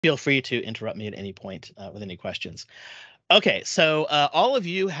feel free to interrupt me at any point with any questions. Okay, so all of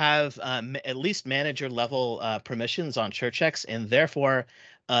you have at least manager level permissions on CHURCHx, and therefore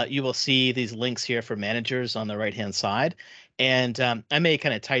you will see these links here for managers on the right-hand side. And I may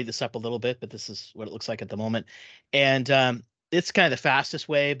kind of tidy this up a little bit, but this is what it looks like at the moment. And it's kind of the fastest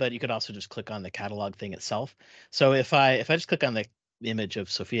way, but you could also just click on the catalog thing itself. So if I just click on the image of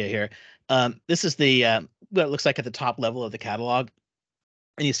Sophia here, this is the what it looks like at the top level of the catalog.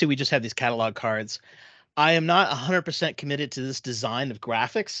 And you see we just have these catalog cards. I am not 100% committed to this design of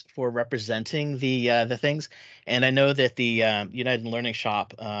graphics for representing the things, and I know that the United Learning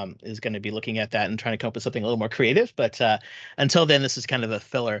Shop is going to be looking at that and trying to come up with something a little more creative. But until then, this is kind of a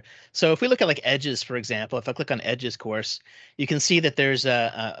filler. So if we look at like Edges, for example, if I click on Edges course, you can see that there's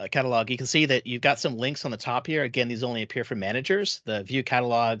a catalog. You can see that you've got some links on the top here. Again, these only appear for managers: the View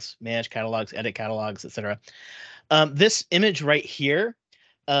catalogs, Manage catalogs, Edit catalogs, etc. This image right here.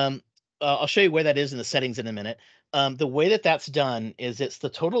 I'll show you where that is in the settings in a minute. The way that that's done is it's the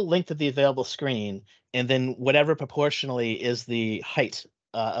total length of the available screen, and then whatever proportionally is the height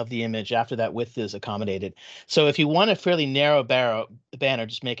of the image after that width is accommodated. So if you want a fairly narrow banner,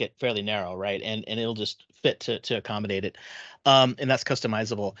 just make it fairly narrow, right? And it'll just fit to accommodate it. And that's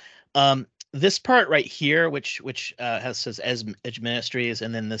customizable. This part right here, which says Edge Ministries,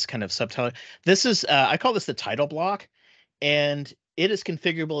 and then this kind of subtitle, this is I call this the title block. And it is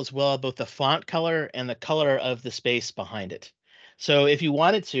configurable as well, both the font color and the color of the space behind it. So if you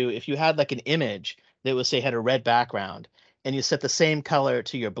wanted to, if you had like an image that was, say, had a red background, and you set the same color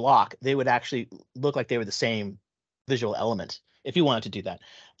to your block, they would actually look like they were the same visual element if you wanted to do that.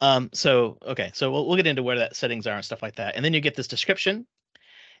 Okay, so we'll get into where that settings are and stuff like that. And then you get this description.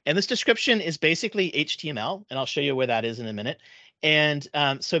 And this description is basically HTML, and I'll show you where that is in a minute. And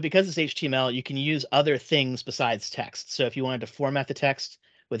so because it's HTML, you can use other things besides text. So if you wanted to format the text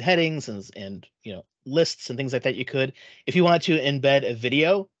with headings and lists and things like that, you could. If you wanted to embed a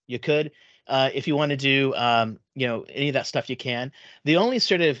video, you could. If you want to do any of that stuff, you can. The only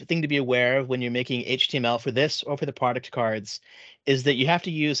sort of thing to be aware of when you're making HTML for this or for the product cards is that you have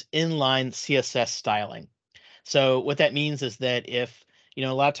to use inline CSS styling. So what that means is that if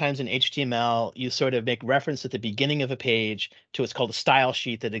a lot of times in HTML, you sort of make reference at the beginning of a page to what's called a style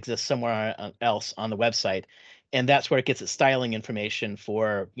sheet that exists somewhere else on the website. And that's where it gets its styling information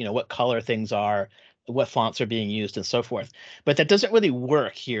for, what color things are, what fonts are being used, and so forth. But that doesn't really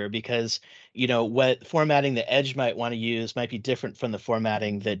work here because, what formatting the Edge might want to use might be different from the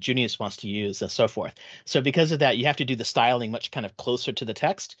formatting that Junius wants to use, and so forth. So because of that, you have to do the styling much kind of closer to the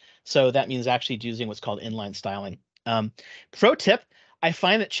text. So that means actually using what's called inline styling. Pro tip, I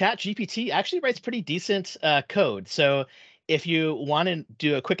find that ChatGPT actually writes pretty decent code. So if you want to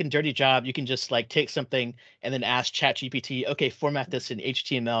do a quick and dirty job, you can just like take something and then ask ChatGPT, okay, format this in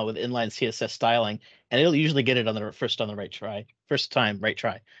HTML with inline CSS styling, and it'll usually get it on the first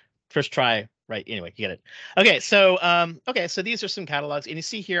try, right? Anyway, you get it. Okay, so these are some catalogs, and you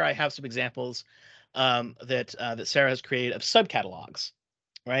see here I have some examples that Sarah has created of subcatalogs,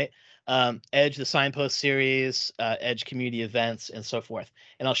 right? Edge, the signpost series, Edge community events, and so forth.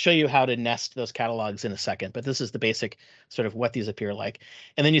 And I'll show you how to nest those catalogs in a second, but this is the basic sort of what these appear like.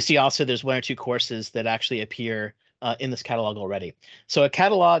 And then you see also there's one or two courses that actually appear in this catalog already. So a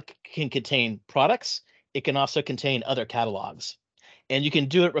catalog can contain products. It can also contain other catalogs. And you can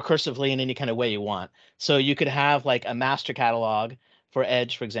do it recursively in any kind of way you want. So you could have like a master catalog for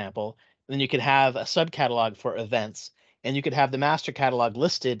Edge, for example. And then you could have a subcatalog for events. And you could have the master catalog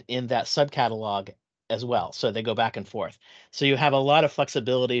listed in that subcatalog as well. So they go back and forth. So you have a lot of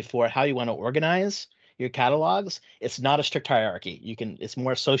flexibility for how you want to organize your catalogs. It's not a strict hierarchy. It's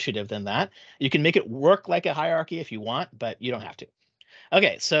more associative than that. You can make it work like a hierarchy if you want, but you don't have to.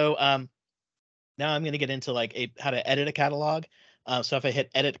 Okay, so now I'm going to get into like how to edit a catalog. So if I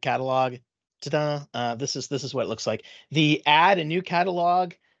hit edit catalog, ta-da, this is what it looks like. The add a new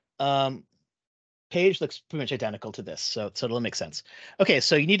catalog page looks pretty much identical to this, so it'll make sense. Okay,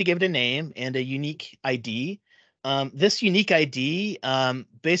 so you need to give it a name and a unique ID. This unique ID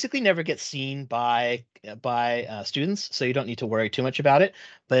basically never gets seen by students, so you don't need to worry too much about it,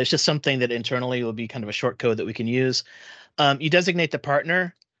 but it's just something that internally will be kind of a short code that we can use. You designate the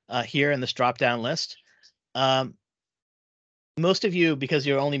partner here in this drop-down list. Most of you, because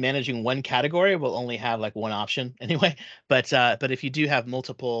you're only managing one category, will only have like one option anyway, but if you do have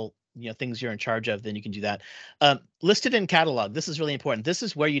multiple things you're in charge of, then you can do that. Listed in catalog. This is really important. This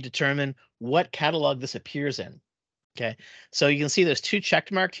is where you determine what catalog this appears in. Okay, so you can see there's two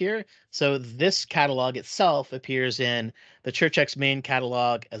checked marked here. So this catalog itself appears in the CHURCHx main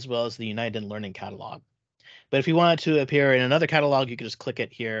catalog as well as the United Learning catalog. But if you wanted to appear in another catalog, you could just click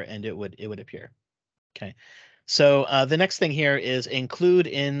it here and it would appear. Okay. So the next thing here is include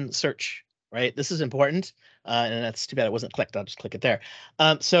in search, right? This is important, and that's too bad it wasn't clicked. I'll just click it there.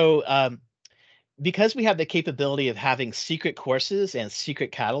 Because we have the capability of having secret courses and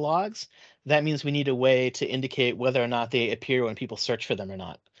secret catalogs, that means we need a way to indicate whether or not they appear when people search for them or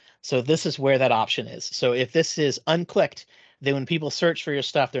not. So this is where that option is. So if this is unclicked, then when people search for your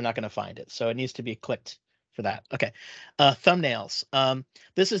stuff, they're not going to find it. So it needs to be clicked for that. Okay. Thumbnails.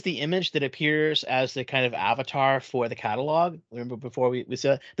 This is the image that appears as the kind of avatar for the catalog. Remember before we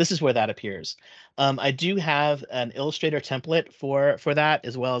said this is where that appears. I do have an Illustrator template for that,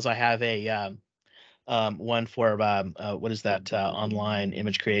 as well as I have a one for what is that online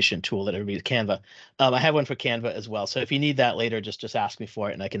image creation tool that everybody uses, Canva. I have one for Canva as well. So if you need that later, just ask me for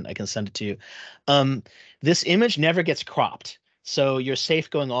it, and I can send it to you. This image never gets cropped, so you're safe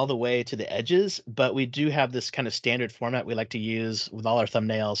going all the way to the edges. But we do have this kind of standard format we like to use with all our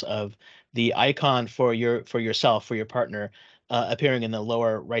thumbnails of the icon for yourself, for your partner, appearing in the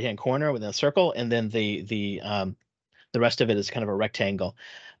lower right hand corner within a circle, and then the rest of it is kind of a rectangle.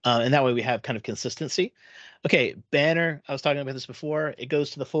 And that way we have kind of consistency. Okay, banner, I was talking about this before. It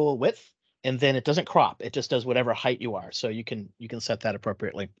goes to the full width, and then it doesn't crop. It just does whatever height you are. So you can set that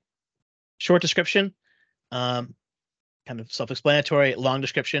appropriately. Short description, kind of self-explanatory. Long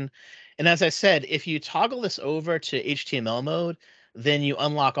description. And as I said, if you toggle this over to HTML mode, then you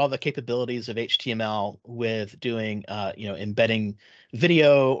unlock all the capabilities of HTML with doing, embedding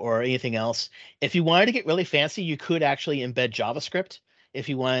video or anything else. If you wanted to get really fancy, you could actually embed JavaScript if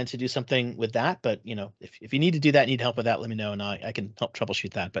you wanted to do something with that. But if you need to do that, need help with that, let me know, and I can help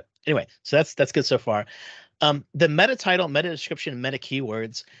troubleshoot that. But anyway, so that's good so far. The meta title, meta description, meta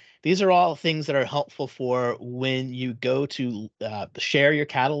keywords. These are all things that are helpful for when you go to share your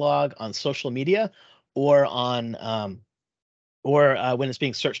catalog on social media or on when it's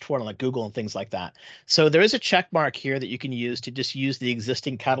being searched for on like Google and things like that. So there is a check mark here that you can use to just use the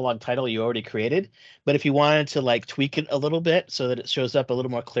existing catalog title you already created. But if you wanted to like tweak it a little bit so that it shows up a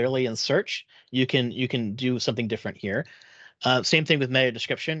little more clearly in search, you can do something different here. Same thing with meta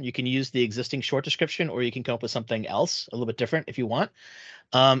description. You can use the existing short description, or you can come up with something else a little bit different if you want.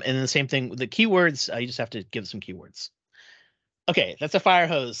 And then the same thing with the keywords. You just have to give some keywords. Okay, that's a fire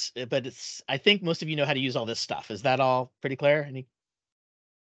hose, but I think most of you know how to use all this stuff. Is that all pretty clear?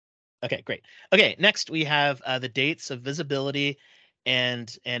 Okay, great. Okay, next we have the dates of visibility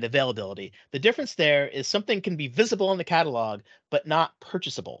and availability. The difference there is something can be visible in the catalog, but not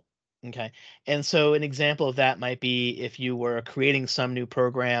purchasable. Okay, and so an example of that might be if you were creating some new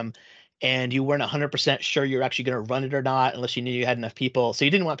program and you weren't 100% sure you're actually going to run it or not, unless you knew you had enough people. So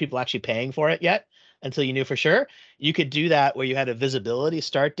you didn't want people actually paying for it yet until you knew for sure. You could do that where you had a visibility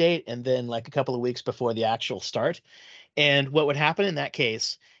start date and then like a couple of weeks before the actual start. And what would happen in that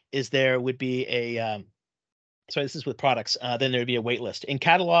case is there would be a sorry, this is with products. Then there'd be a wait list. In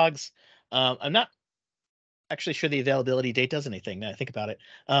catalogs, I'm not actually sure the availability date does anything. Now I think about it.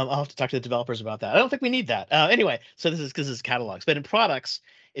 I'll have to talk to the developers about that. I don't think we need that. Anyway, so this is because this is catalogs. But in products,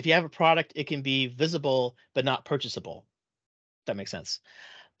 if you have a product, it can be visible but not purchasable. That makes sense.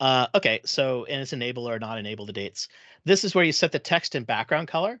 Okay, so and it's enable or not enable the dates. This is where you set the text and background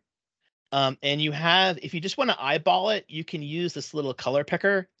color. And you have, if you just want to eyeball it, you can use this little color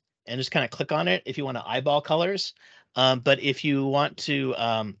picker and just kind of click on it if you want to eyeball colors. But if you want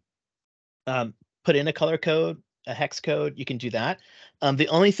to put in a color code, a hex code, you can do that. The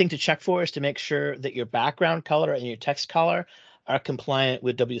only thing to check for is to make sure that your background color and your text color are compliant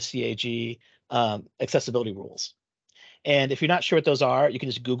with WCAG accessibility rules. And if you're not sure what those are, you can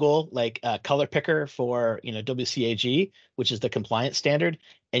just Google like color picker for WCAG, which is the compliance standard,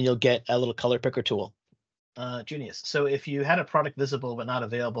 and you'll get a little color picker tool. Junius, so if you had a product visible but not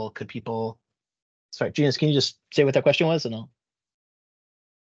available, could people? Sorry, Junius, can you just say what that question was, and I'll.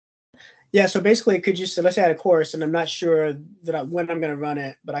 Yeah, so basically, could you say, let's say I had a course and I'm not sure that when I'm going to run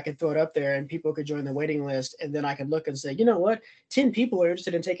it, but I can throw it up there and people could join the waiting list, and then I can look and say, you know what, 10 people are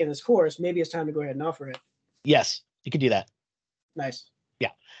interested in taking this course. Maybe it's time to go ahead and offer it. Yes, you can do that. Nice. Yeah.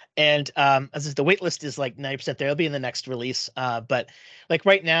 And as the wait list is like 90% there, it'll be in the next release. But like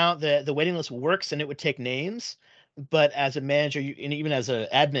right now, the waiting list works and it would take names. But as a manager, and even as an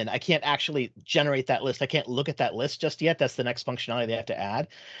admin, I can't actually generate that list. I can't look at that list just yet. That's the next functionality they have to add.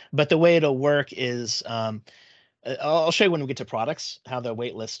 But the way it'll work is I'll show you when we get to products how the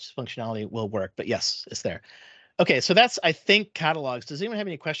wait list functionality will work. But yes, it's there. Okay, so that's, I think, catalogs. Does anyone have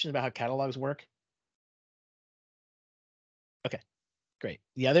any questions about how catalogs work? Okay. Great.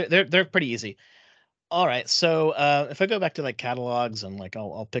 Yeah, they're pretty easy. All right. So if I go back to like catalogs and like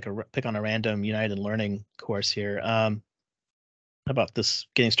I'll pick on a random United Learning course here. How about this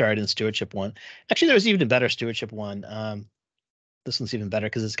getting started in stewardship one? Actually, there's even a better stewardship one. This one's even better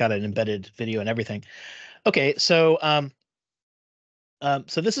because it's got an embedded video and everything. Okay, so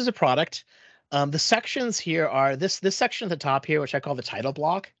so this is a product. The sections here are this section at the top here, which I call the title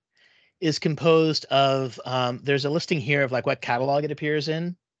block, is composed of there's a listing here of like what catalog it appears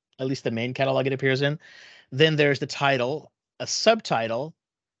in, at least the main catalog it appears in. Then there's the title, a subtitle,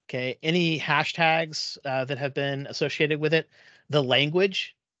 okay, any hashtags that have been associated with it, the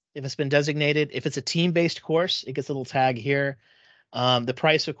language, if it's been designated. If it's a team-based course, it gets a little tag here. The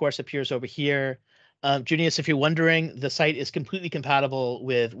price, of course, appears over here. Junius, if you're wondering, the site is completely compatible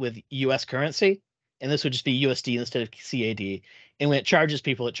with US currency, and this would just be USD instead of CAD. And when it charges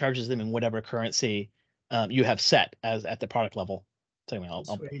people, it charges them in whatever currency you have set as at the product level. So anyway,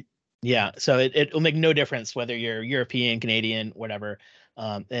 Sweet. yeah, so it will make no difference whether you're European, Canadian, whatever.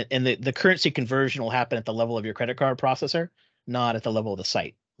 And the currency conversion will happen at the level of your credit card processor, not at the level of the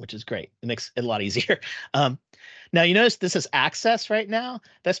site, which is great. It makes it a lot easier. Now, you notice this is access right now.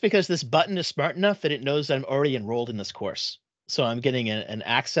 That's because this button is smart enough that it knows that I'm already enrolled in this course. So I'm getting an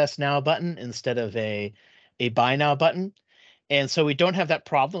access now button instead of a buy now button. And so we don't have that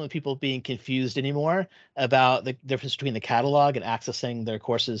problem of people being confused anymore about the difference between the catalog and accessing their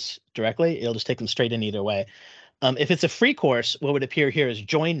courses directly. It'll just take them straight in either way. If it's a free course, what would appear here is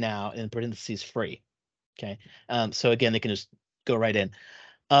join now in parentheses free. Okay. So again, they can just go right in.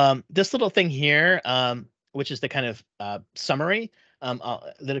 This little thing here, which is the kind of summary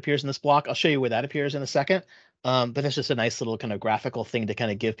that appears in this block. I'll show you where that appears in a second. But it's just a nice little kind of graphical thing to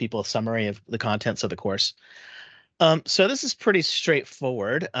kind of give people a summary of the contents of the course. So this is pretty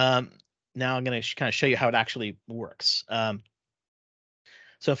straightforward. Now I'm going to kind of show you how it actually works.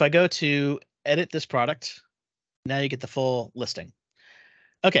 So if I go to edit this product, now you get the full listing.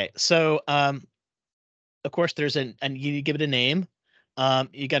 Okay, so of course there's and you give it a name.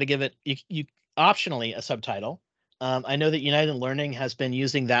 You got to give it you optionally a subtitle. I know that United Learning has been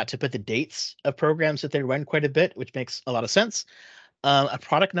using that to put the dates of programs that they run quite a bit, which makes a lot of sense. A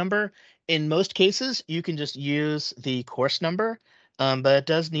product number. In most cases, you can just use the course number, but it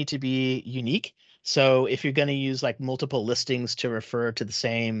does need to be unique. So if you're going to use like multiple listings to refer to the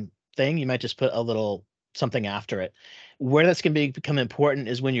same thing, you might just put a little something after it. Where that's going to become important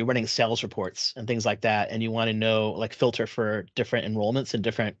is when you're running sales reports and things like that, and you want to know like filter for different enrollments and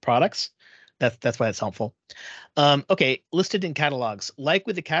different products. That's why it's helpful. Okay, listed in catalogs. Like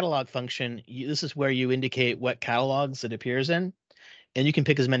with the catalog function, this is where you indicate what catalogs it appears in, and you can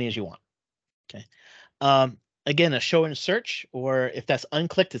pick as many as you want. Okay. Again, a show and search, or if that's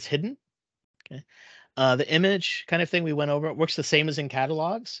unclicked, it's hidden. Okay. The image kind of thing we went over, it works the same as in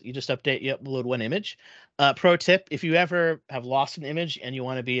catalogs. You just upload one image. Pro tip, if you ever have lost an image and you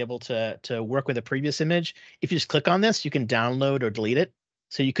want to be able to work with a previous image, if you just click on this, you can download or delete it.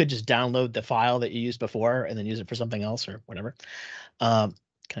 So you could just download the file that you used before and then use it for something else or whatever. Kind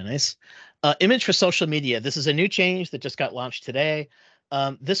of nice. Image for social media. This is a new change that just got launched today.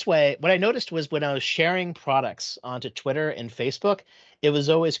 This way, what I noticed was when I was sharing products onto Twitter and Facebook, it was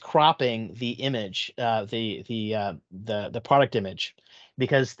always cropping the image, the product image,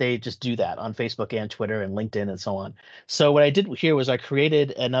 because they just do that on Facebook and Twitter and LinkedIn and so on. So what I did here was I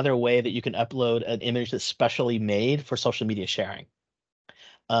created another way that you can upload an image that's specially made for social media sharing.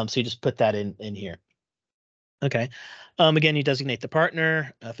 So you just put that in here. Okay. Again, you designate the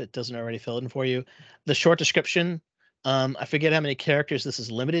partner if it doesn't already fill in for you. The short description. I forget how many characters this is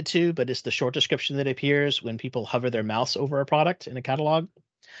limited to, but it's the short description that appears when people hover their mouse over a product in a catalog.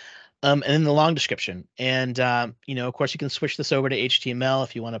 And then the long description. And, of course, you can switch this over to HTML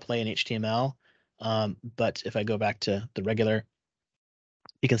if you want to play in HTML. But if I go back to the regular,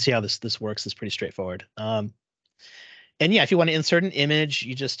 you can see how this works. It's pretty straightforward. And yeah, if you want to insert an image,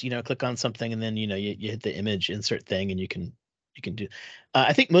 you just, click on something and then, you hit the image insert thing and you can do.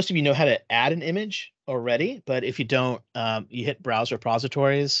 I think most of you know how to add an image already, but if you don't, you hit browse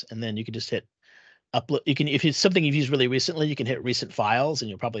repositories and then you can just hit upload. You can, if it's something you've used really recently, you can hit recent files and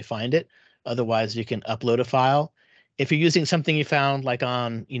you'll probably find it. Otherwise, you can upload a file. If you're using something you found like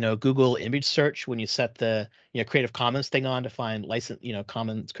on, Google image search, when you set the, Creative Commons thing on to find license,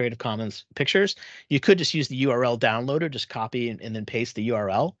 Commons, Creative Commons pictures, you could just use the URL downloader, just copy and then paste the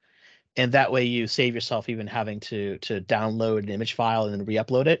URL. And that way you save yourself even having to download an image file and then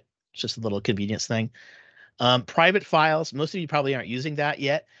re-upload it. It's just a little convenience thing. Private files, most of you probably aren't using that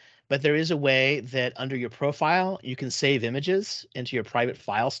yet, but there is a way that under your profile, you can save images into your private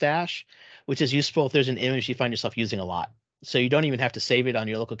file stash, which is useful if there's an image you find yourself using a lot. So you don't even have to save it on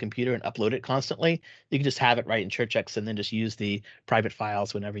your local computer and upload it constantly. You can just have it right in CHURCHx and then just use the private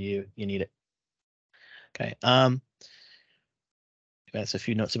files whenever you need it. Okay. That's a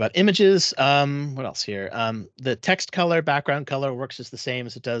few notes about images. What else here? The text color, background color works just the same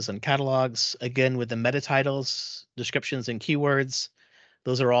as it does on catalogs. Again, with the meta titles, descriptions, and keywords,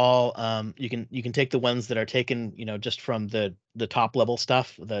 those are all you can take the ones that are taken, just from the top level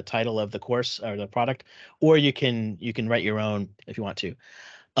stuff, the title of the course or the product, or you can write your own if you want to.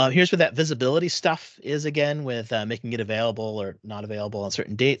 Here's where that visibility stuff is again, with making it available or not available on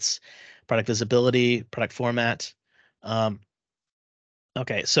certain dates, product visibility, product format.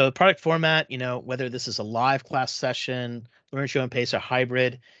 Okay, so product format, whether this is a live class session, learn, show, and pace, or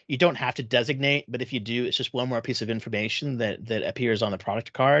hybrid, you don't have to designate, but if you do, it's just one more piece of information that appears on the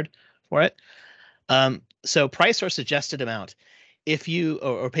product card for it. So price or suggested amount, if you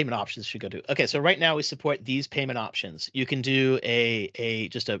or payment options should go to. Okay, so right now we support these payment options. You can do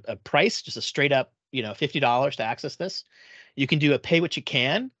just a price, just a straight up, $50 to access this. You can do a pay what you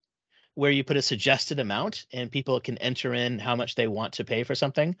can, where you put a suggested amount and people can enter in how much they want to pay for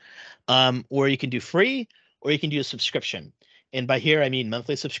something. Or you can do free, or you can do a subscription. And by here, I mean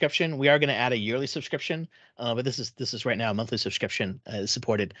monthly subscription. We are going to add a yearly subscription, but this is right now a monthly subscription is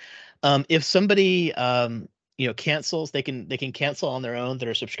supported. If somebody cancels, they can cancel on their own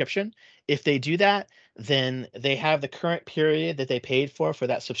their subscription. If they do that, then they have the current period that they paid for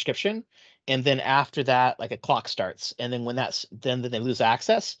that subscription, and then after that, like a clock starts, and then when then they lose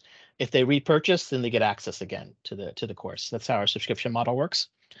access. If they repurchase, then they get access again to the course. That's how our subscription model works.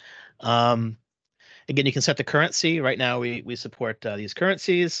 Again, you can set the currency. Right now, we support these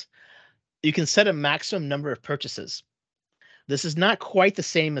currencies. You can set a maximum number of purchases. This is not quite the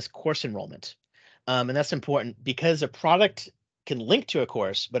same as course enrollment, and that's important because a product can link to a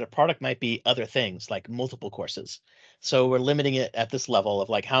course, but a product might be other things like multiple courses. So we're limiting it at this level of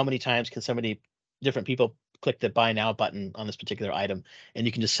like how many times can different people click the buy now button on this particular item, and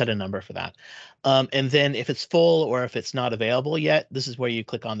you can just set a number for that. And then if it's full or if it's not available yet, this is where you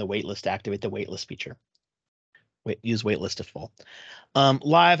click on the waitlist to activate the waitlist feature. Use waitlist if full.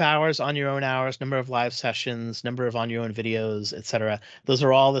 Live hours, on your own hours, number of live sessions, number of on your own videos, etc. Those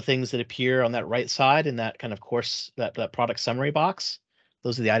are all the things that appear on that right side in that kind of course, that product summary box.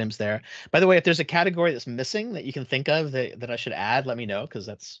 Those are the items there. By the way, if there's a category that's missing that you can think of that I should add, let me know, because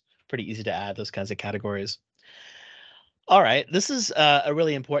that's pretty easy to add those kinds of categories. All right, this is a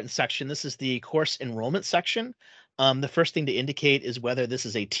really important section. This is the course enrollment section. The first thing to indicate is whether this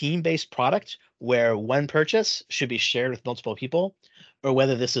is a team-based product where one purchase should be shared with multiple people, or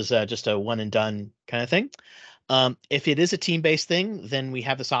whether this is just a one and done kind of thing. If it is a team-based thing, then we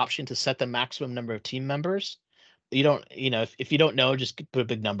have this option to set the maximum number of team members. You don't, if you don't know, just put a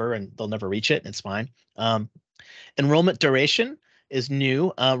big number and they'll never reach it, and it's fine. Enrollment duration is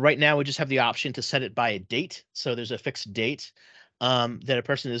new. Right now, we just have the option to set it by a date. So there's a fixed date that a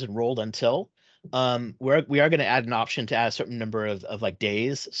person is enrolled until. We are going to add an option to add a certain number of like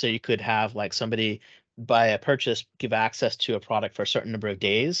days. So you could have like somebody by a purchase give access to a product for a certain number of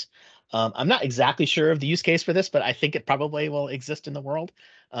days. I'm not exactly sure of the use case for this, but I think it probably will exist in the world.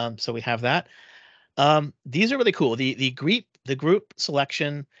 So we have that. These are really cool. The group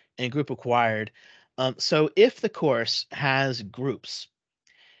selection and group acquired. So if the course has groups,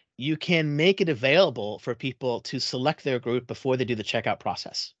 you can make it available for people to select their group before they do the checkout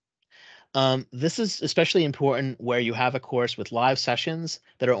process. This is especially important where you have a course with live sessions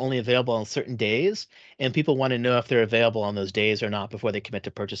that are only available on certain days, and people want to know if they're available on those days or not before they commit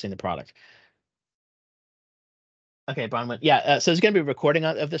to purchasing the product. Okay, Bronwyn. Yeah, so there's going to be a recording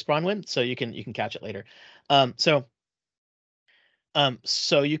of this, Bronwyn, so you can catch it later. So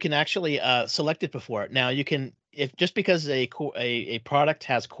you can actually select it before. Now you can, if just because a product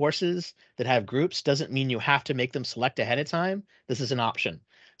has courses that have groups doesn't mean you have to make them select ahead of time. This is an option.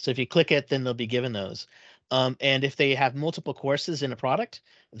 So if you click it, then they'll be given those. And if they have multiple courses in a product,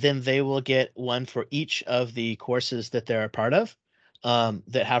 then they will get one for each of the courses that they're a part of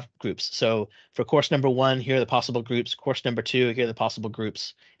that have groups. So for course number 1, here are the possible groups. Course number 2, here are the possible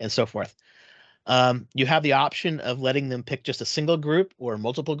groups, and so forth. You have the option of letting them pick just a single group or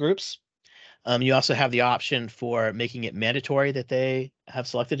multiple groups. You also have the option for making it mandatory that they have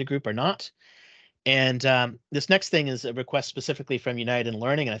selected a group or not. And this next thing is a request specifically from United in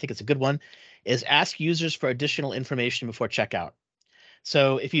Learning, and I think it's a good one, is ask users for additional information before checkout.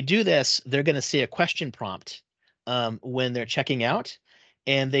 So if you do this, they're going to see a question prompt when they're checking out,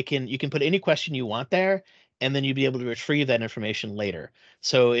 and you can put any question you want there, and then you'll be able to retrieve that information later.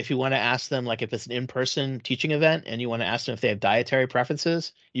 So if you want to ask them, like if it's an in-person teaching event and you want to ask them if they have dietary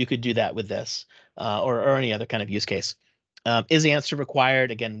preferences, you could do that with this or any other kind of use case. Is the answer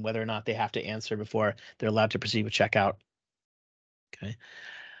required? Again, whether or not they have to answer before they're allowed to proceed with checkout. Okay.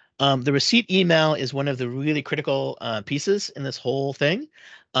 The receipt email is one of the really critical pieces in this whole thing.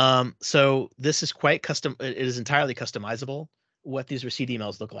 So this is quite custom. It is entirely customizable what these receipt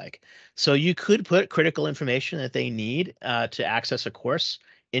emails look like. So you could put critical information that they need to access a course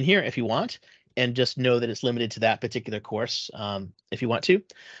in here if you want, and just know that it's limited to that particular course if you want to.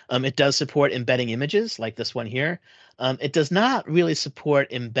 It does support embedding images like this one here. It does not really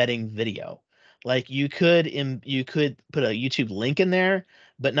support embedding video. Like you could put a YouTube link in there,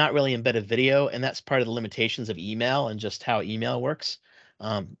 but not really embed a video, and that's part of the limitations of email and just how email works.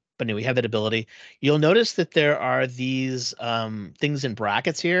 But anyway, we have that ability. You'll notice that there are these things in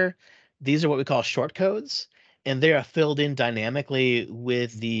brackets here. These are what we call short codes, and they are filled in dynamically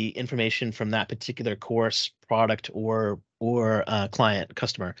with the information from that particular course, product, or client,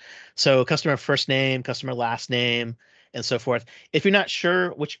 customer. So customer first name, customer last name, and so forth. If you're not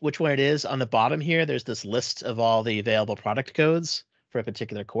sure which one it is, on the bottom here, there's this list of all the available product codes for a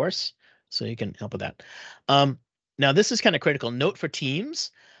particular course, so you can help with that. Now, this is kind of critical. Note for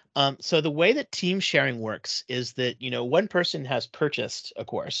teams. So the way that team sharing works is that, one person has purchased a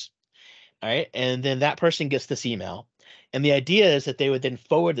course, all right, and then that person gets this email. And the idea is that they would then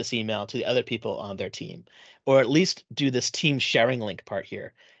forward this email to the other people on their team, or at least do this team sharing link part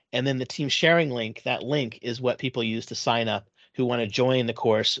here. And then the team sharing link, that link is what people use to sign up who want to join the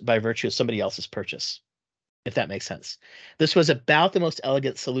course by virtue of somebody else's purchase, if that makes sense. This was about the most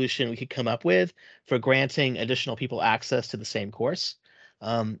elegant solution we could come up with for granting additional people access to the same course.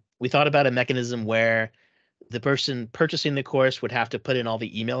 We thought about a mechanism where the person purchasing the course would have to put in all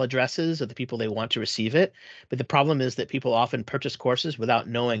the email addresses of the people they want to receive it. But the problem is that people often purchase courses without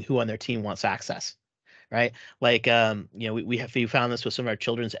knowing who on their team wants access, right? Like, we found this with some of our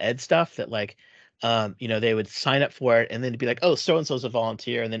children's ed stuff that like, they would sign up for it and then it'd be like, oh, so and so's a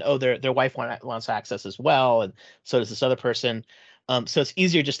volunteer, and then oh, their wife wants access as well, and so does this other person. So it's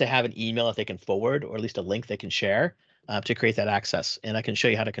easier just to have an email that they can forward, or at least a link they can share to create that access. And I can show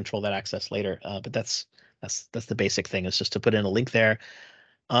you how to control that access later. But that's the basic thing, is just to put in a link there.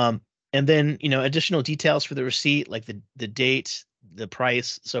 And then, additional details for the receipt, like the date, the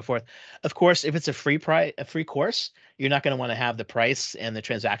price, so forth. Of course, if it's a free course, you're not going to want to have the price and the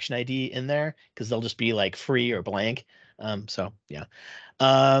transaction ID in there, because they'll just be like free or blank. So yeah.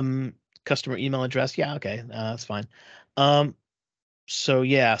 Customer email address. Yeah. Okay. That's fine. So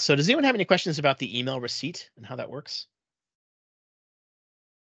yeah. So does anyone have any questions about the email receipt and how that works?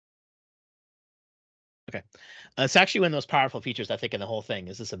 Okay. It's actually one of those powerful features, I think, in the whole thing,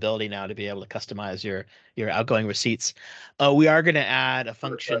 is this ability now to be able to customize your outgoing receipts. We are going to add a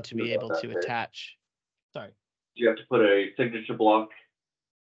function to be able to attach. Sorry. Do you have to put a signature block?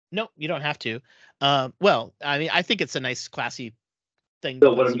 No, you don't have to. Well, I mean, I think it's a nice, classy thing.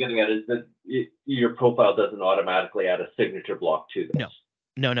 So what I'm getting at is that your profile doesn't automatically add a signature block to this.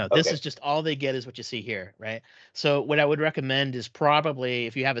 No. This is just all they get is what you see here, right? So what I would recommend is probably,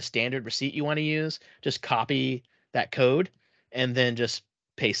 if you have a standard receipt you want to use, just copy that code and then just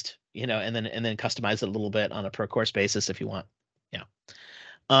paste, and then customize it a little bit on a per course basis if you want. Yeah.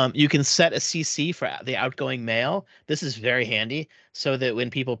 You can set a CC for the outgoing mail. This is very handy, so that when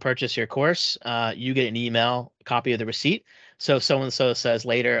people purchase your course, you get an email copy of the receipt. So so-and-so says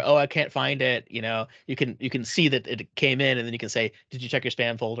later, oh, I can't find it. You can see that it came in, and then you can say, did you check your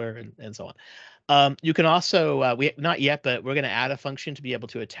spam folder, and so on. You can also, we not yet, but we're going to add a function to be able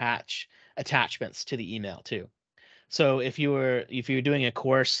to attach attachments to the email too. So if you're doing a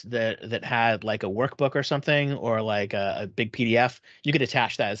course that had like a workbook or something, or like a big PDF, you could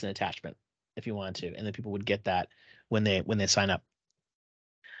attach that as an attachment if you wanted to, and then people would get that when they sign up.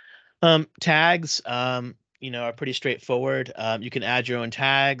 Tags, are pretty straightforward. You can add your own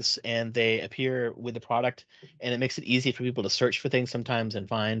tags, and they appear with the product, and it makes it easy for people to search for things sometimes and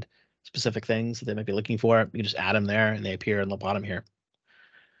find specific things that they might be looking for. You can just add them there, and they appear on the bottom here.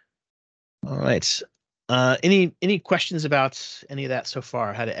 All right. Any questions about any of that so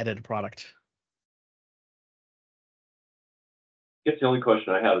far? How to edit a product? I guess the only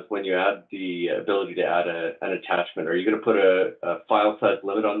question I have is, when you add the ability to add an attachment, are you going to put a file size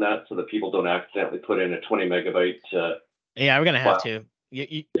limit on that so that people don't accidentally put in a 20 megabyte? Yeah, we're going to have to.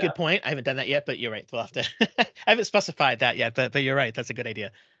 Good point. I haven't done that yet, but you're right. We'll have to. I haven't specified that yet, but you're right. That's a good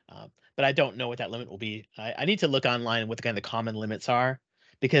idea. But I don't know what that limit will be. I need to look online what the kind of common limits are,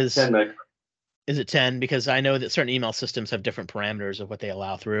 because 10 meg. Is it 10? Because I know that certain email systems have different parameters of what they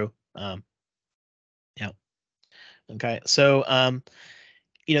allow through. Yeah. Okay. So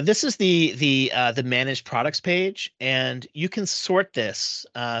this is the managed products page, and you can sort this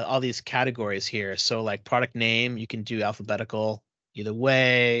all these categories here. So like product name, you can do alphabetical either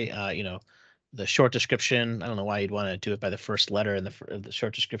way. The short description. I don't know why you'd want to do it by the first letter in the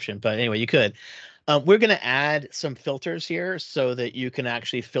short description, but anyway, you could. We're going to add some filters here so that you can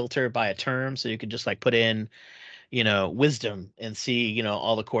actually filter by a term. So you can just like put in, wisdom and see,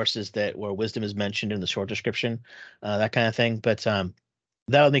 all the courses where wisdom is mentioned in the short description, that kind of thing. But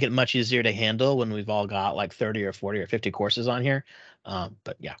that'll make it much easier to handle when we've all got like 30 or 40 or 50 courses on here.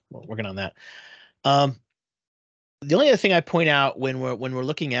 But yeah, we're working on that. The only other thing I point out when we're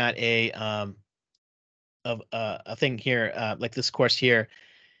looking at a thing here, like this course here,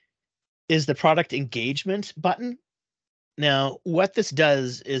 is the product engagement button. Now, what this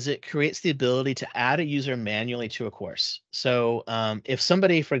does is it creates the ability to add a user manually to a course. So if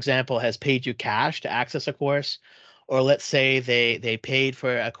somebody, for example, has paid you cash to access a course, or let's say they paid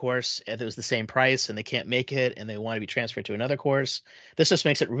for a course and it was the same price and they can't make it and they want to be transferred to another course, this just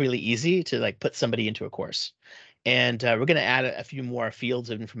makes it really easy to like put somebody into a course. And we're going to add a few more fields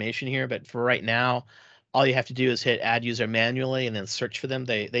of information here, but for right now, all you have to do is hit add user manually and then search for them.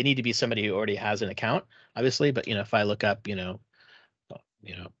 They need to be somebody who already has an account, obviously, but if I look up, if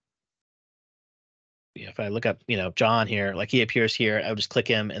I look up, John here, like he appears here, I would just click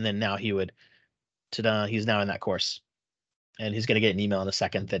him and then now he would, ta-da, he's now in that course. And he's going to get an email in a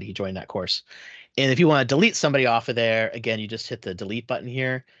second that he joined that course. And if you want to delete somebody off of there, again, you just hit the delete button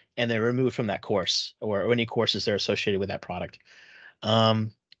here and they're removed from that course or any courses that are associated with that product.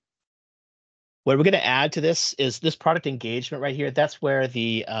 What we're going to add to this is this product engagement right here. That's where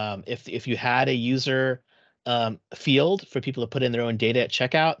the if you had a user field for people to put in their own data at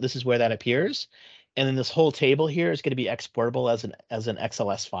checkout, this is where that appears. And then this whole table here is going to be exportable as an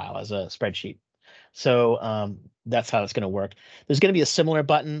XLS file, as a spreadsheet. So that's how it's going to work. There's going to be a similar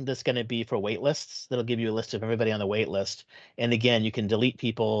button that's going to be for wait lists. That'll give you a list of everybody on the wait list. And again, you can delete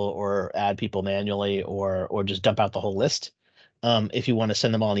people or add people manually or just dump out the whole list. If you want to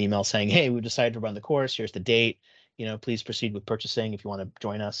send them all an email saying, hey, we've decided to run the course. Here's the date. Please proceed with purchasing if you want to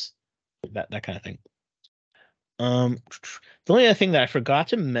join us. That kind of thing. The only other thing that I forgot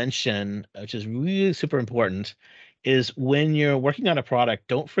to mention, which is really super important, is when you're working on a product,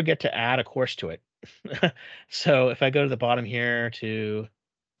 don't forget to add a course to it. So if I go to the bottom here to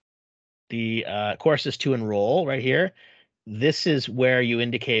the courses to enroll right here, this is where you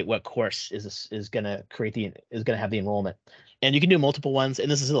indicate what course is going to have the enrollment. And you can do multiple ones.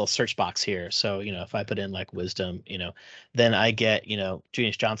 And this is a little search box here. So, if I put in like wisdom, then I get,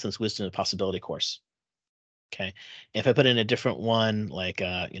 Junius Johnson's Wisdom and Possibility course. Okay. If I put in a different one, like,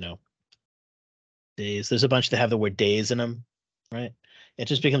 days, there's a bunch that have the word days in them, right? It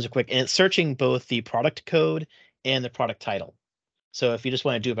just becomes a quick, and it's searching both the product code and the product title. So if you just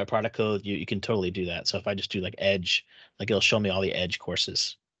want to do it by product code, you can totally do that. So if I just do like Edge, like it'll show me all the Edge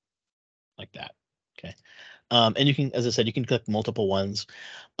courses like that. Okay. And you can, as I said, you can click multiple ones.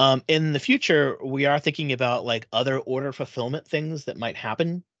 In the future, we are thinking about like other order fulfillment things that might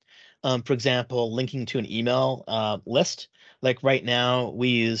happen. For example, linking to an email list. Like right now, we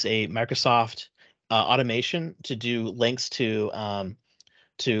use a Microsoft automation to do links to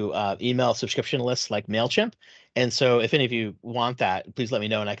email subscription lists like MailChimp. And so if any of you want that, please let me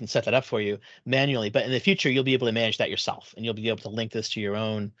know and I can set that up for you manually. But in the future, you'll be able to manage that yourself and you'll be able to link this to your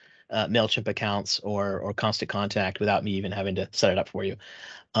own MailChimp accounts or Constant Contact without me even having to set it up for you.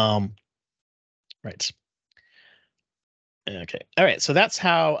 Right. Okay. All right. So that's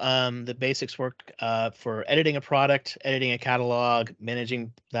how the basics work for editing a product, editing a catalog,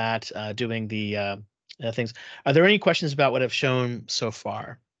 managing that, doing the things. Are there any questions about what I've shown so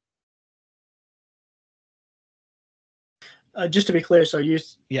far? Just to be clear, so you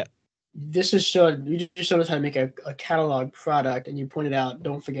Yeah. This is you just showed us how to make a catalog product, and you pointed out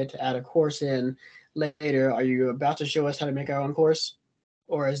don't forget to add a course in later. Are you about to show us how to make our own course,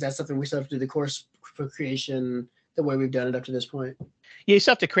 or is that something we still have to do the course for creation the way we've done it up to this point? Yeah, you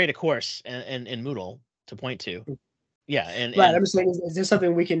still have to create a course in Moodle to point to. Yeah, right. I'm just saying, is this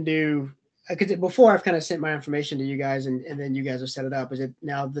something we can do? Because before I've kind of sent my information to you guys, and then you guys have set it up. Is it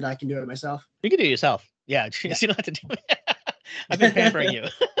now that I can do it myself? You can do it yourself. Yeah, you don't have to do it. I've been pampering you.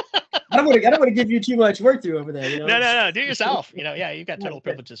 I don't want to give you too much work to over there. No. Do it yourself. Yeah, you've got total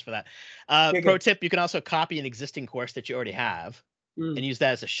privileges for that. Pro tip: you can also copy an existing course that you already have and use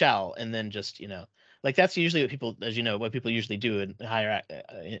that as a shell, and then just like that's usually what people, as you know, what people usually do in higher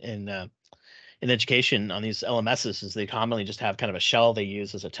in education on these LMSs is they commonly just have kind of a shell they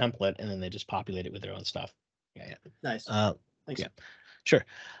use as a template, and then they just populate it with their own stuff. Yeah. Nice. Thanks. Yeah. Sure.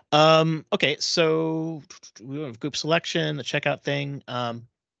 Okay, so we have group selection, the checkout thing.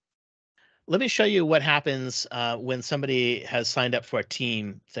 let me show you what happens when somebody has signed up for a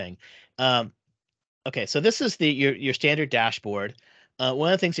team thing. Okay, so this is your standard dashboard.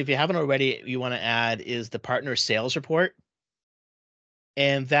 One of the things, if you haven't already, you want to add is the partner sales report.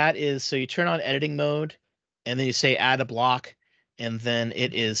 And that is, so you turn on editing mode, and then you say add a block, and then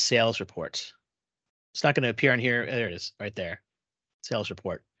it is sales report. It's not going to appear on here. There it is, right there, sales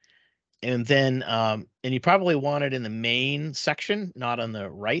report. And then, and you probably want it in the main section, not on the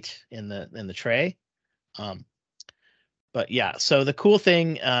right in the tray. But yeah, so the cool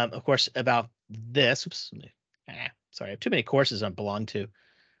thing, of course, about this, oops, sorry, I have too many courses I belong to.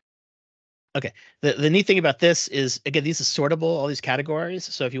 Okay, the neat thing about this is, again, these are sortable, all these categories.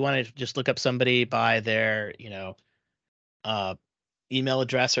 So if you want to just look up somebody by their, email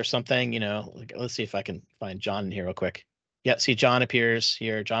address or something, like, let's see if I can find John in here real quick. Yeah, see John appears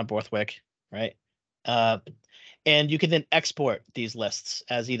here, John Borthwick, right? And you can then export these lists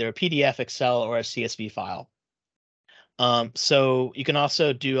as either a PDF, Excel, or a CSV file. So you can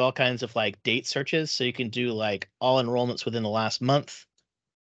also do all kinds of like date searches. So you can do like all enrollments within the last month,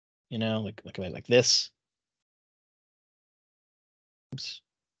 like this. Oops.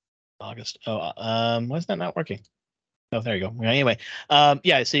 August. Oh, why is that not working? Oh, there you go. Anyway,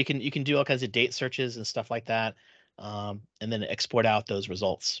 yeah, so you can do all kinds of date searches and stuff like that, and then export out those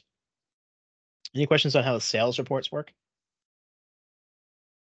results. Any questions on how the sales reports work?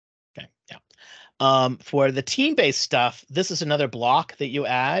 Okay, yeah. For the team-based stuff, this is another block that you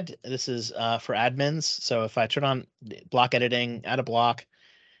add. This is for admins. So if I turn on block editing, add a block,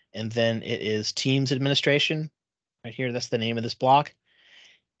 and then it is Teams administration right here. That's the name of this block.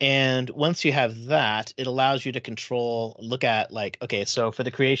 And once you have that, it allows you to look at like, okay, so for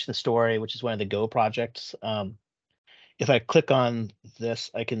the creation story, which is one of the Go projects, if I click on this,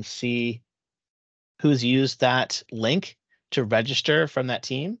 I can see who's used that link to register from that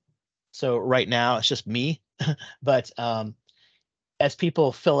team. So right now it's just me, but as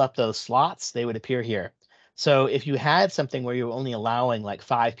people fill up those slots, they would appear here. So if you had something where you were only allowing like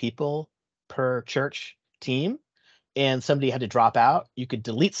 5 people per church team, and somebody had to drop out, you could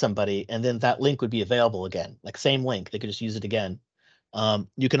delete somebody, and then that link would be available again, like same link. They could just use it again.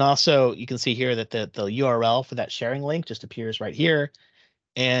 You can see here that the URL for that sharing link just appears right here,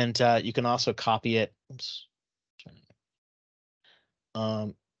 and you can also copy it. Oops.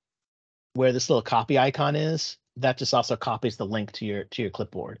 Where this little copy icon is, that just also copies the link to your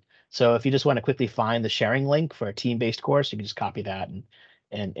clipboard. So if you just want to quickly find the sharing link for a team-based course, you can just copy that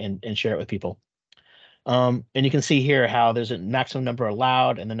and share it with people. And you can see here how there's a maximum number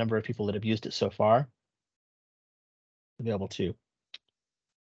allowed and the number of people that have used it so far available too.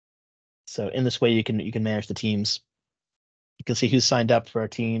 So in this way, you can manage the teams. You can see who's signed up for a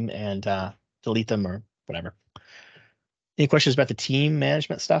team and delete them or whatever. Any questions about the team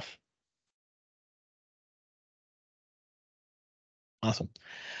management stuff? Awesome.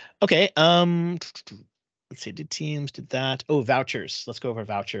 Okay. Let's see. Did teams? Did that? Oh, vouchers. Let's go over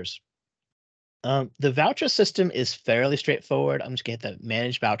vouchers. The voucher system is fairly straightforward. I'm just gonna hit the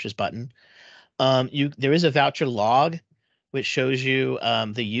Manage Vouchers button. There is a voucher log, which shows you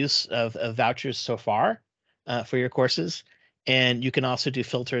the use of vouchers so far for your courses, and you can also do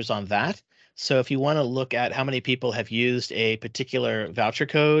filters on that. So if you want to look at how many people have used a particular voucher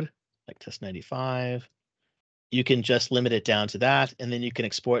code, like test 95, you can just limit it down to that, and then you can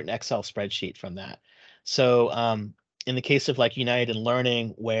export an Excel spreadsheet from that. So in the case of like United in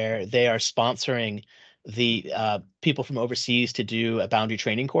Learning, where they are sponsoring the people from overseas to do a boundary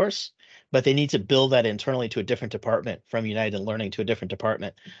training course, but they need to build that internally to a different department from United in Learning to a different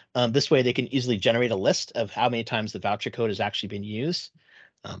department. This way they can easily generate a list of how many times the voucher code has actually been used.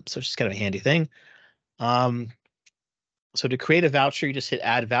 So it's just kind of a handy thing. So to create a voucher, you just hit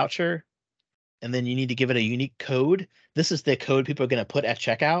add voucher, and then you need to give it a unique code. This is the code people are going to put at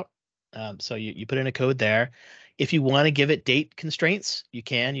checkout. So you put in a code there. If you want to give it date constraints, you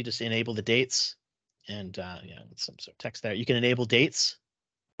can. You just enable the dates, and some sort of text there. You can enable dates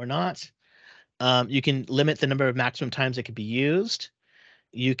or not. You can limit the number of maximum times it can be used.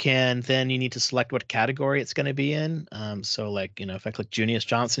 You need to select what category it's going to be in. So like, if I click Junius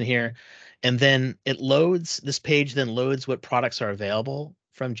Johnson here, and then this page then loads what products are available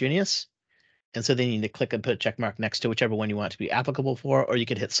from Junius. And so then you need to click and put a check mark next to whichever one you want it to be applicable for, or you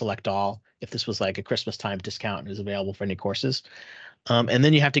could hit select all if this was like a Christmas time discount and is available for any courses. And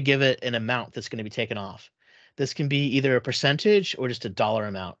then you have to give it an amount that's going to be taken off. This can be either a percentage or just a dollar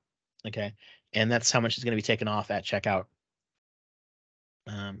amount. Okay. And that's how much is going to be taken off at checkout.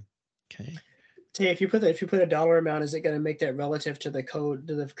 Okay. Hey, if you put a dollar amount, is it going to make that relative to the code,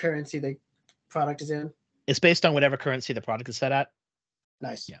 to the currency the product is in? It's based on whatever currency the product is set at.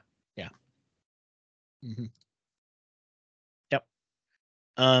 Nice. Yeah. Mm-hmm. Yep.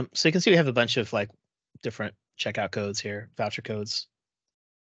 So you can see we have a bunch of like different checkout codes here, voucher codes.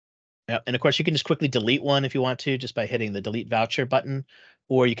 Yep. And of course, you can just quickly delete one if you want to, just by hitting the delete voucher button,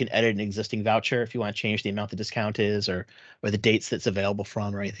 or you can edit an existing voucher if you want to change the amount the discount is, or the dates that's available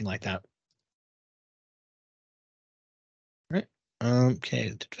from, or anything like that. Right. Okay,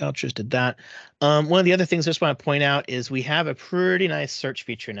 did vouchers, did that. One of the other things I just want to point out is we have a pretty nice search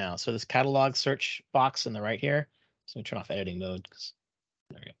feature now. So this catalog search box in the right here. So let me turn off editing mode.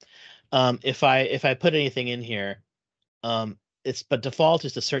 There we go. If I put anything in here, but default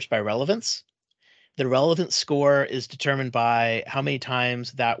is to search by relevance. The relevance score is determined by how many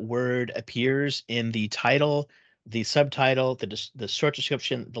times that word appears in the title, the subtitle, the short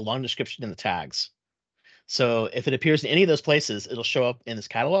description, the long description, and the tags. So if it appears in any of those places, it'll show up in this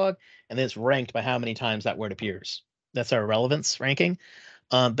catalog, and then it's ranked by how many times that word appears. That's our relevance ranking.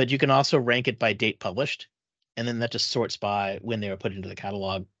 But you can also rank it by date published, and then that just sorts by when they were put into the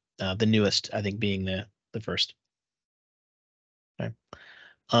catalog. The newest, I think, being the first. Okay.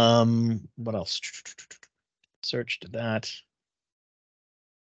 What else? Search to that.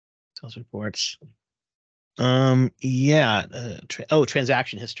 Sales reports. Yeah.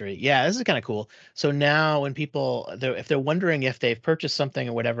 Transaction history. Yeah, this is kind of cool. So now when people, if they're wondering if they've purchased something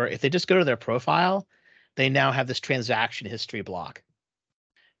or whatever, if they just go to their profile, they now have this transaction history block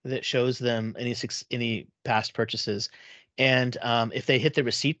that shows them any past purchases. And if they hit the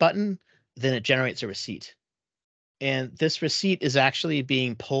receipt button, then it generates a receipt. And this receipt is actually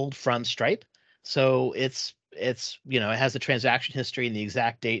being pulled from Stripe. So it's it has the transaction history and the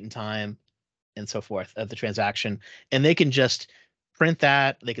exact date and time and so forth of the transaction. And they can just print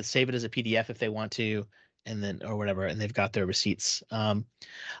that. They could save it as a PDF if they want to, and then or whatever, and they've got their receipts. I'm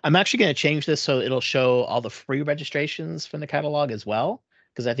actually going to change this so it'll show all the free registrations from the catalog as well,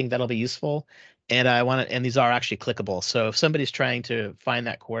 because I think that'll be useful. And and these are actually clickable. So if somebody's trying to find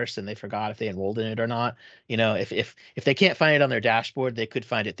that course and they forgot if they enrolled in it or not, if they can't find it on their dashboard, they could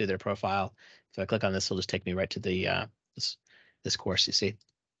find it through their profile. If I click on this, it'll just take me right to the this course, you see.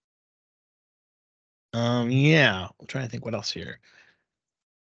 Yeah, I'm trying to think what else here.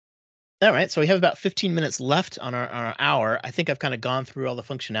 All right, so we have about 15 minutes left on our hour. I think I've kind of gone through all the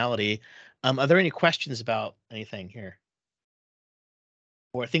functionality. Are there any questions about anything here?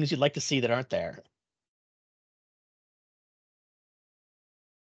 Or things you'd like to see that aren't there?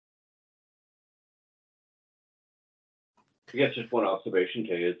 I guess just one observation,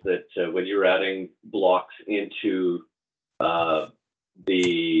 Kay, is that when you're adding blocks into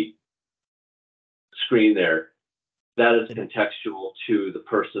the screen there, that is contextual to the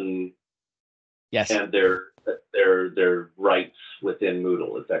person. Yes. And their rights within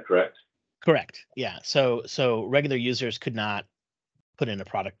Moodle. Is that correct? Correct. Yeah. So regular users could not put in a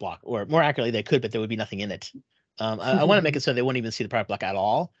product block, or more accurately, they could, but there would be nothing in it. I want to make it so they won't even see the product block at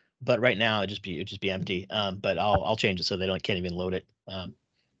all. But right now, it'd just be empty. But I'll change it so they can't even load it. Yeah.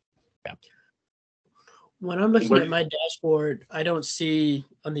 When I'm looking at my dashboard, I don't see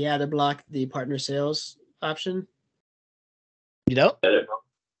on the added block the partner sales option. You don't? Edit.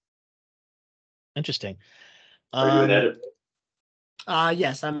 Interesting. Are you in edit?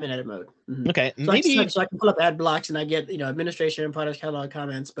 Yes, I'm in edit mode. Mm-hmm. Okay, so I can pull up ad blocks and I get administration, product catalog,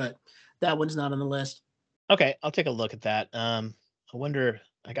 comments, but that one's not on the list. Okay, I'll take a look at that. I wonder.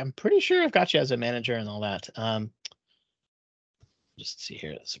 I'm pretty sure I've got you as a manager and all that. Just see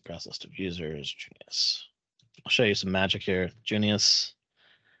here. Suppress list of users. Junius. I'll show you some magic here. Junius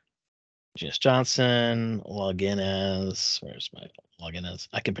Johnson. Log in as. Where's my login as?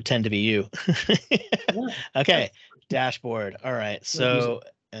 I can pretend to be you. Okay. Dashboard. All right. So,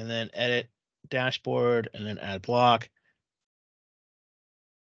 and then edit dashboard and then add block.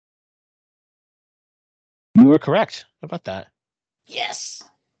 You were correct. How about that? Yes.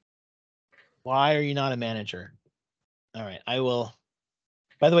 Why are you not a manager? All right. I will.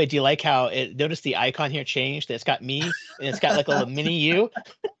 By the way, do you like how notice the icon here changed? It's got me and it's got like a little mini you.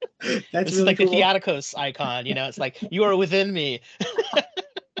 That's this really is like cool. the Theotokos icon, it's like you are within me.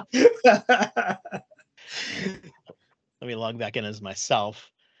 Let me log back in as myself.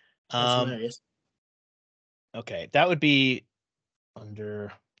 That's hilarious. Okay, that would be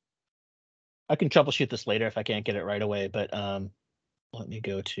under. I can troubleshoot this later if I can't get it right away, but let me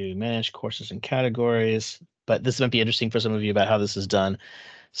go to manage courses and categories. But this might be interesting for some of you about how this is done.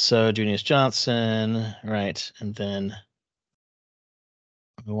 So Junius Johnson, right, and then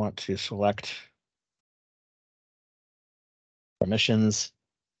we want to select permissions,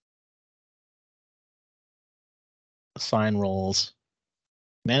 assign roles,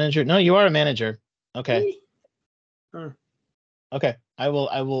 manager. No, you are a manager. Okay. Okay, I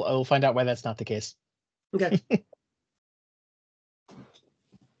will find out why that's not the case. Okay.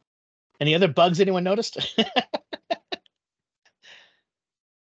 Any other bugs anyone noticed?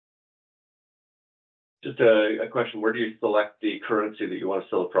 Just a question, where do you select the currency that you want to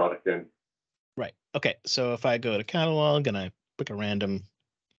sell a product in? Right. Okay. So if I go to catalog and I pick a random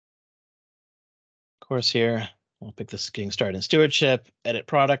course here, I'll pick this getting started in stewardship, edit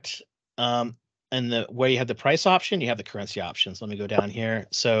product. And where you have the price option, you have the currency options. Let me go down here.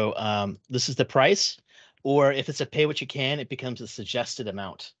 So this is the price, or if it's a pay what you can, it becomes a suggested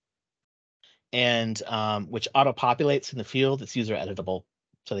amount, and which auto populates in the field. It's user editable,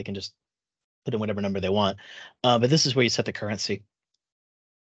 so they can just put in whatever number they want. But this is where you set the currency.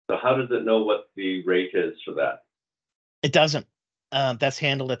 So how does it know what the rate is for that? It doesn't. That's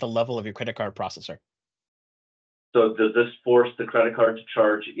handled at the level of your credit card processor. So does this force the credit card to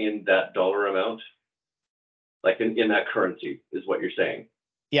charge in that dollar amount? Like in that currency is what you're saying?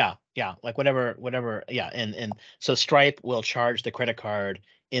 Yeah, like whatever, yeah. And so Stripe will charge the credit card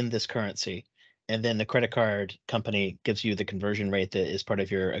in this currency, and then the credit card company gives you the conversion rate that is part of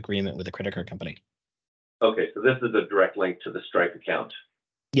your agreement with the credit card company. Okay, so this is a direct link to the Stripe account.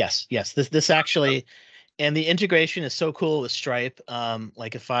 Yes. This actually, and the integration is so cool with Stripe.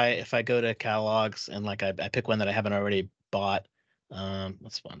 Like if I go to catalogs and like I pick one that I haven't already bought.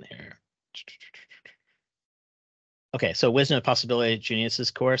 What's one here? Okay, so Wisdom of Possibility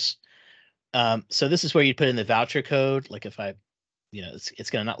Geniuses course. So this is where you put in the voucher code. Like if I, it's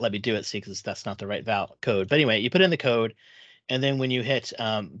gonna not let me do it, see, because that's not the right code. But anyway, you put in the code, and then when you hit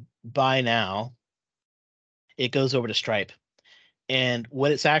buy now, it goes over to Stripe. And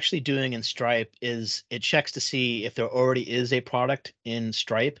what it's actually doing in Stripe is it checks to see if there already is a product in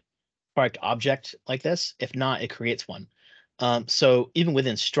Stripe, product object like this. If not, it creates one. So even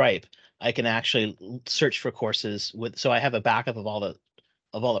within Stripe, I can actually search for courses so I have a backup of all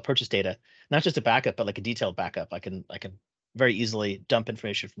the purchase data, not just a backup, but like a detailed backup. I can very easily dump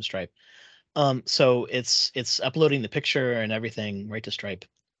information from Stripe. So it's uploading the picture and everything right to Stripe.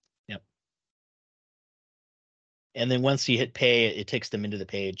 Yep. And then once you hit pay, it takes them into the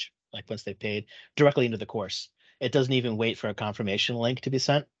page. Like once they've paid, directly into the course. It doesn't even wait for a confirmation link to be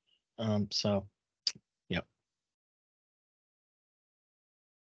sent. So, yep.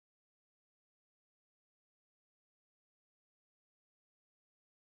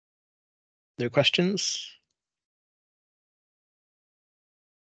 There are questions?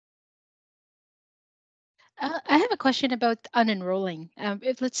 I have a question about unenrolling.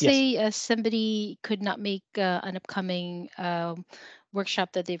 If let's Yes. say somebody could not make an upcoming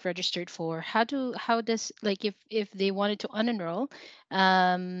workshop that they've registered for, how does, like, if they wanted to unenroll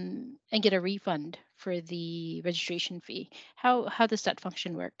and get a refund for the registration fee, how does that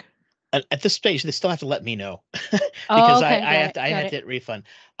function work? At this stage, they still have to let me know Oh, because I okay, got have it, to got hit it. refund.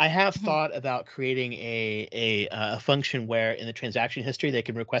 I have Mhm. thought about creating a function where in the transaction history they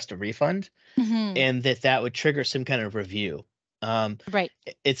can request a refund, Mhm. and that would trigger some kind of review. Right.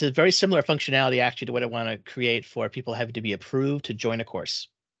 It's a very similar functionality actually to what I want to create for people having to be approved to join a course,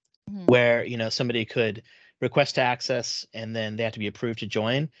 Mhm. where somebody could request to access and then they have to be approved to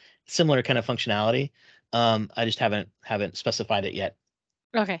join. Similar kind of functionality. I just haven't specified it yet.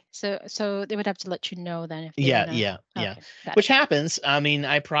 Okay, so they would have to let you know then if they Yeah, wanna. yeah, yeah. Okay, got Which it. happens. I mean,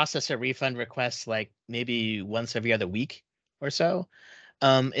 I process a refund request like maybe once every other week or so.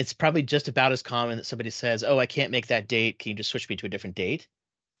 It's probably just about as common that somebody says, "Oh, I can't make that date. Can you just switch me to a different date?"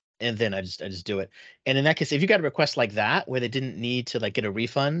 And then I just do it. And in that case, if you got a request like that where they didn't need to like get a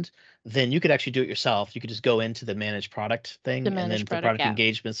refund, then you could actually do it yourself. You could just go into the manage product The thing and then managed for product, product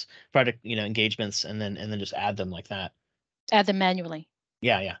yeah. engagements, and then just add them like that. Add them manually.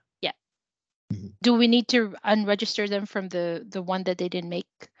 Yeah, yeah. Yeah. Mhm. Do we need to unregister them from the one that they didn't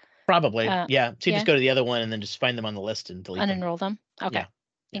make? Probably. Yeah. So you just Yeah, go to the other one and then just find them on the list and delete them. unenroll them. Okay. Yeah.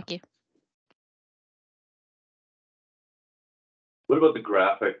 Yeah. Thank you. What about the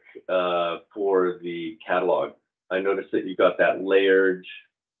graphic for the catalog? I noticed that you got that layered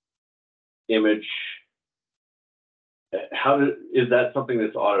image. Is that something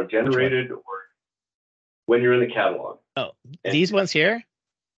that's auto-generated, or when you're in the catalog? Oh, And these ones here?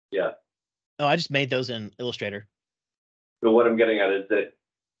 yeah. Oh, I just made those in Illustrator. So what I'm getting at is that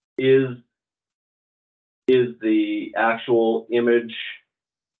is the actual image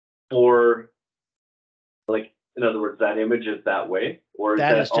for, like, in other words, that image is that way, or is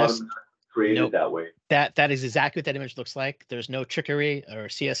That that is just created nope. that way? That is exactly what that image looks like. There's no trickery or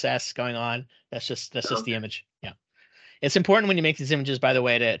CSS going on. That's just the image. Yeah. It's important when you make these images, by the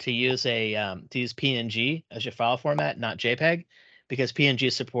way, to use PNG as your file format, not JPEG, because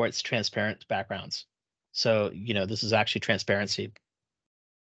PNG supports transparent backgrounds. So this is actually transparency.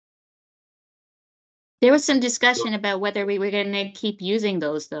 There was some discussion about whether we were going to keep using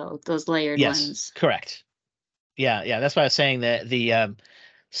those, though, those layered Yes, ones. correct. Yeah. That's why I was saying that the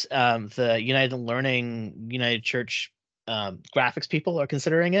United Learning, United Church graphics people are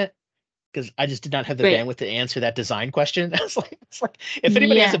considering it, because I just did not have the Right. bandwidth to answer that design question. It's like if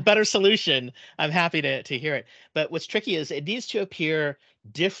anybody has a Yeah. better solution, I'm happy to hear it. But what's tricky is it needs to appear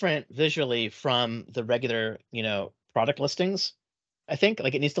different visually from the regular, product listings. I think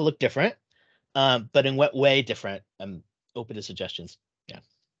like it needs to look different. But in what way different? I'm open to suggestions. Yeah.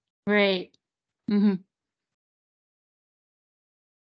 Right. Mm-hmm.